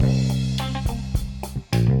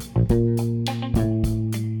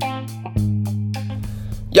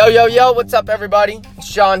Yo, what's up, everybody? It's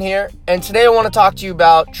Sean here, and today I want to talk to you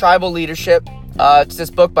about tribal leadership. It's this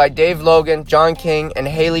book by Dave Logan, John King, and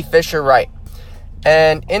Haley Fisher Wright.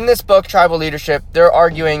 And in this book, Tribal Leadership, they're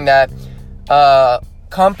arguing that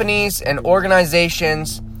companies and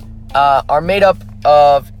organizations are made up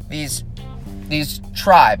of these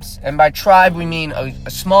tribes. And by tribe, we mean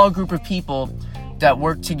a small group of people that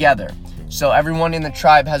work together. So everyone in the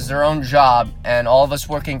tribe has their own job, and all of us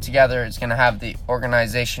working together is going to have the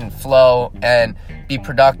organization flow and be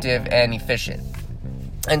productive and efficient.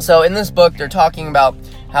 And so in this book, they're talking about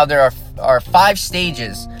how there are 5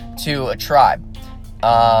 stages to a tribe,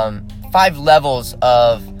 5 levels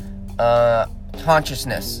of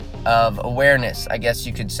consciousness, of awareness, I guess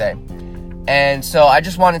you could say. And so I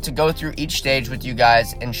just wanted to go through each stage with you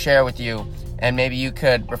guys and share with you, and maybe you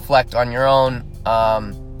could reflect on your own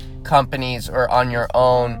companies or on your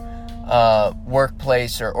own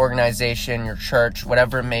workplace or organization, your church,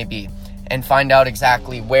 whatever it may be, and find out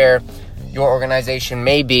exactly where your organization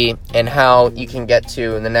may be and how you can get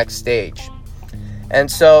to the next stage. And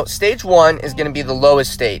so stage 1 is going to be the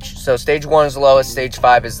lowest stage. So stage 1 is the lowest, stage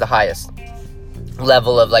 5 is the highest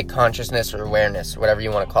level of like consciousness or awareness, whatever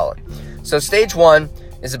you want to call it. So stage 1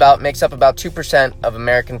 makes up about 2% of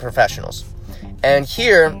American professionals. And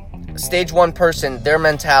here, stage 1 person, their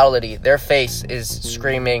mentality, their face is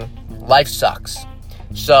screaming, life sucks.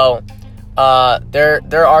 So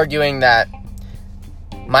they're arguing that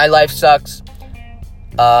my life sucks,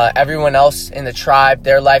 everyone else in the tribe,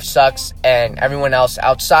 their life sucks, and everyone else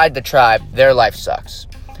outside the tribe, their life sucks.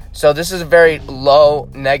 So this is a very low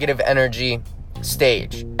negative energy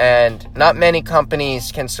stage, and not many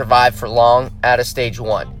companies can survive for long at a stage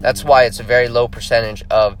 1. That's why it's a very low percentage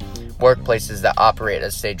of workplaces that operate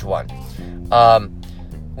at stage 1.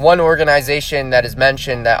 One organization that is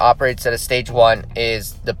mentioned that operates at a stage 1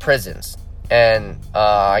 is the prisons, and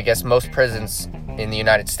I guess most prisons in the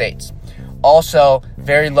United States. Also,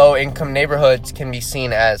 very low income neighborhoods can be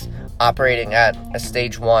seen as operating at a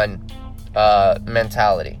stage 1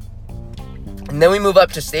 mentality. And then we move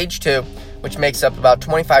up to stage 2, which makes up about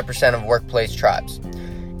 25% of workplace tribes.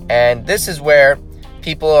 And this is where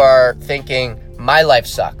people are thinking, my life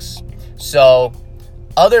sucks. So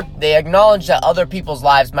they acknowledge that other people's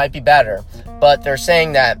lives might be better, but they're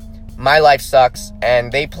saying that my life sucks,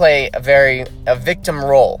 and they play a victim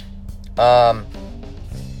role.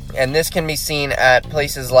 And this can be seen at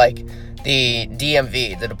places like the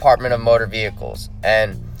DMV, the Department of Motor Vehicles,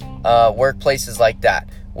 and workplaces like that,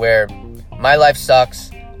 where my life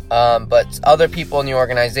sucks, but other people in the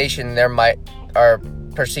organization are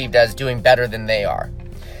perceived as doing better than they are.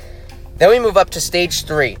 Then we move up to stage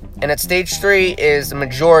 3, and at stage 3 is the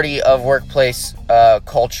majority of workplace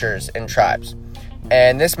cultures and tribes.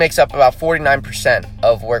 And this makes up about 49%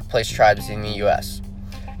 of workplace tribes in the U.S.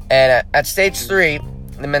 And at stage 3,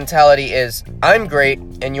 the mentality is, I'm great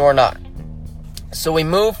and you're not. So we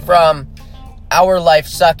move from our life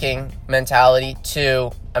sucking mentality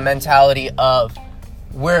to a mentality of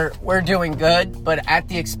we're doing good, but at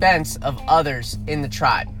the expense of others in the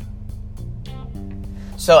tribe.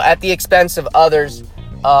 So at the expense of others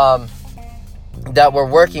that we're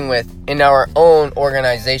working with in our own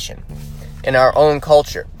organization, in our own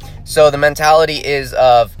culture. So the mentality is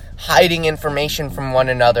of hiding information from one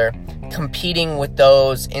another, competing with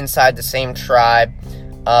those inside the same tribe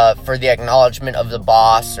for the acknowledgement of the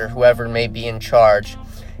boss or whoever may be in charge.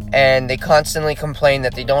 And they constantly complain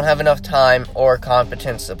that they don't have enough time or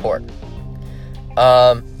competent support.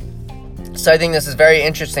 So I think this is very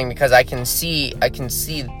interesting because I can see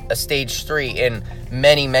a stage 3 in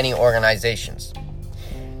many organizations.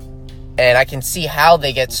 And I can see how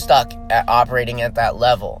they get stuck at operating at that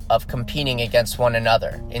level of competing against one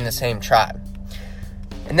another in the same tribe.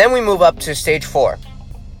 And then we move up to stage 4.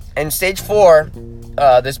 And stage 4,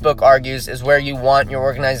 this book argues, is where you want your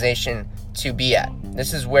organization to be at.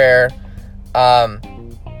 This is where,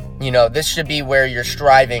 this should be where you're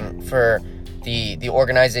striving for the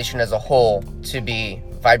organization as a whole to be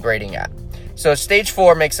vibrating at. So stage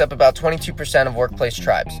 4 makes up about 22% of workplace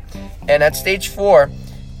tribes. And at stage 4,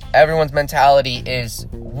 everyone's mentality is,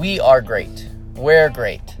 we are great. We're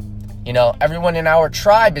great. Everyone in our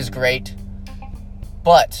tribe is great,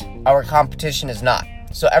 but our competition is not.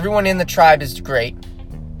 So everyone in the tribe is great.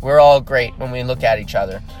 We're all great when we look at each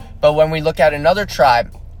other. But when we look at another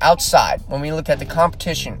tribe outside, when we look at the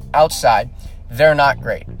competition outside, they're not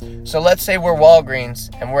great. So let's say we're Walgreens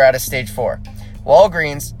and we're at a stage 4.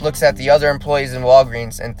 Walgreens looks at the other employees in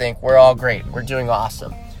Walgreens and think, we're all great. We're doing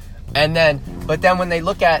awesome. But then when they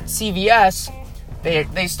look at CVS,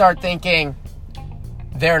 they start thinking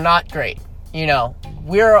they're not great.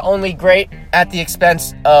 we're only great at the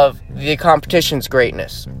expense of the competition's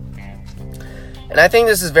greatness. And I think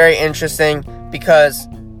this is very interesting because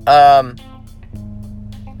I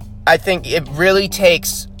think it really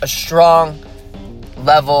takes a strong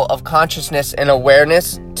level of consciousness and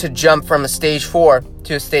awareness to jump from a stage 4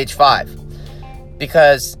 to a stage 5.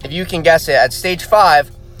 Because if you can guess it, at stage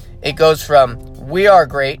 5, it goes from we are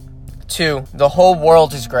great to the whole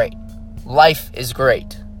world is great. Life is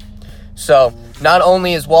great. So not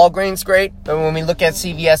only is Walgreens great, but when we look at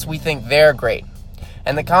CVS, we think they're great.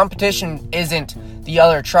 And the competition isn't the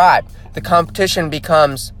other tribe. The competition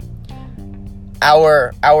becomes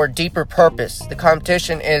our deeper purpose. The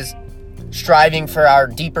competition is striving for our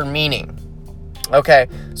deeper meaning. Okay,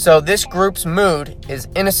 so this group's mood is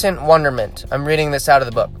innocent wonderment. I'm reading this out of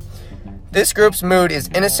the book. This group's mood is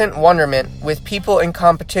innocent wonderment with people in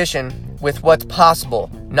competition with what's possible,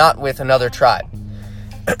 not with another tribe.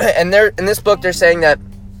 And in this book, they're saying that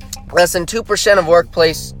less than 2% of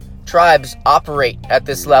workplace tribes operate at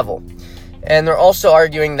this level. And they're also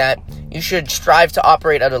arguing that you should strive to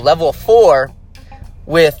operate at a level 4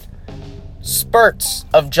 with spurts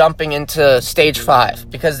of jumping into stage 5,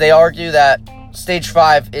 because they argue that stage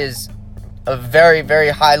 5 is a very, very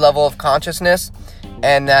high level of consciousness,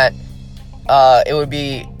 and that it would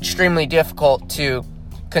be extremely difficult to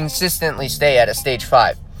consistently stay at a stage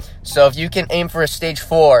 5. So if you can aim for a stage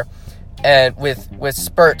 4 and with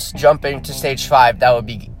spurts jumping to stage 5, that would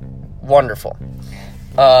be wonderful.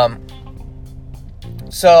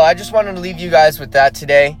 So I just wanted to leave you guys with that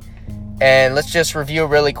today. And let's just review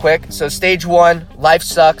really quick. So stage 1, life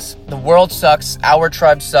sucks, the world sucks, our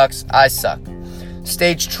tribe sucks, I suck.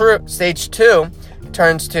 Stage 2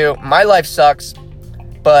 turns to my life sucks,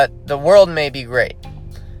 but the world may be great.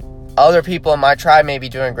 Other people in my tribe may be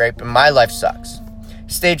doing great, but my life sucks.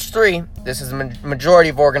 Stage 3, this is the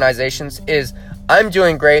majority of organizations, is I'm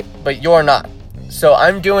doing great, but you're not. So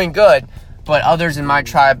I'm doing good, but others in my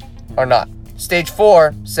tribe are not. Stage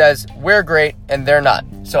 4 says we're great and they're not.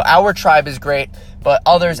 So our tribe is great, but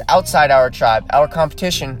others outside our tribe, our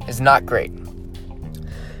competition, is not great.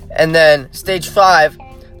 And then stage 5,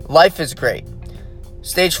 life is great.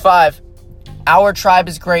 Stage 5, our tribe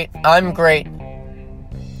is great, I'm great.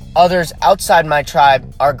 Others outside my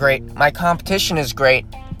tribe are great. My competition is great.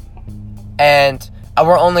 And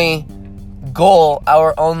our only goal,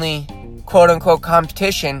 our only quote-unquote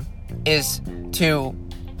competition is to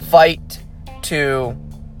fight to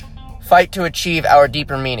achieve our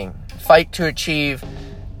deeper meaning. Fight to achieve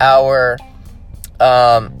our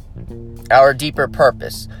deeper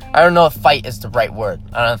purpose. I don't know if fight is the right word.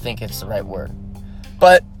 I don't think it's the right word.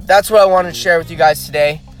 But that's what I wanted to share with you guys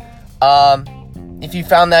today. If you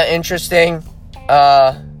found that interesting,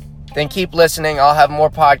 then keep listening. I'll have more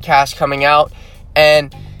podcasts coming out.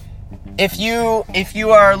 And if you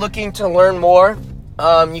are looking to learn more,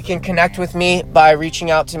 you can connect with me by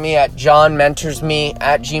reaching out to me at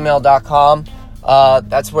johnmentorsme@gmail.com.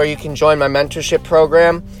 That's where you can join my mentorship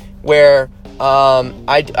program, where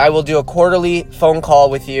I will do a quarterly phone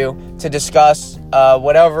call with you to discuss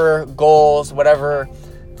whatever goals, whatever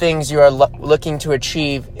things you are looking to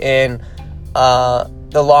achieve in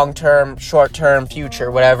the long-term, short-term,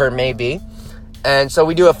 future, whatever it may be. And so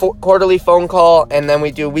we do a quarterly phone call, and then we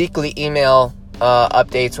do weekly email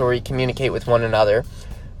updates where we communicate with one another.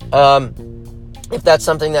 If that's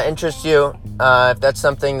something that interests you, if that's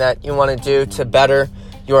something that you want to do to better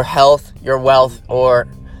your health, your wealth, or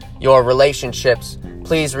your relationships,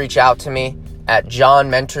 please reach out to me at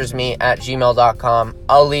johnmentorsme@gmail.com.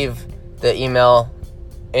 I'll leave the email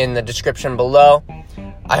in the description below.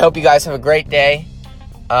 I hope you guys have a great day.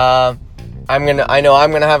 I know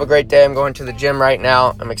I'm gonna have a great day. I'm going to the gym right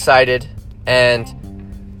now. I'm excited, and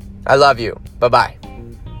I love you. Bye-bye.